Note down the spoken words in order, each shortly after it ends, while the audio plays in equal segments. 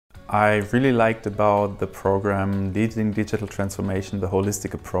I really liked about the program Leading Digital Transformation, the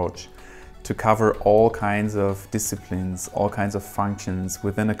holistic approach to cover all kinds of disciplines, all kinds of functions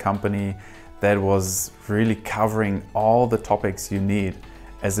within a company that was really covering all the topics you need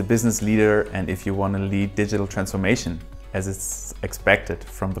as a business leader and if you want to lead digital transformation as it's expected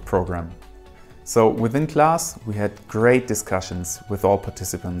from the program. So within class we had great discussions with all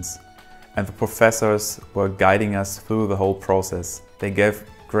participants and the professors were guiding us through the whole process. They gave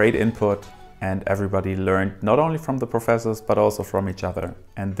great input and everybody learned not only from the professors but also from each other,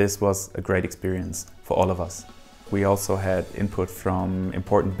 and this was a great experience for all of us. We also had input from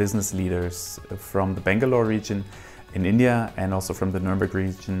important business leaders from the Bangalore region in India and also from the Nürnberg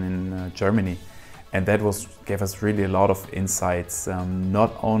region in Germany, and that gave us really a lot of insights,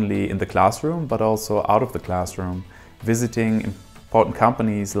 not only in the classroom but also out of the classroom, visiting important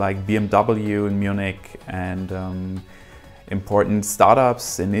companies like BMW in Munich and important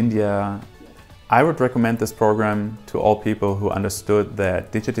startups in India. I would recommend this program to all people who understood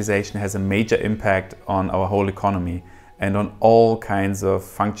that digitization has a major impact on our whole economy and on all kinds of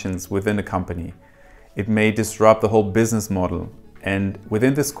functions within a company. It may disrupt the whole business model, and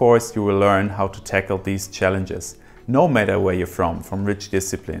within this course you will learn how to tackle these challenges, no matter where you're from which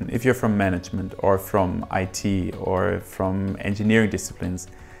discipline. If you're from management or from IT or from engineering disciplines,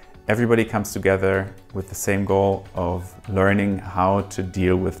 everybody comes together with the same goal of learning how to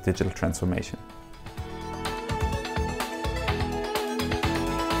deal with digital transformation.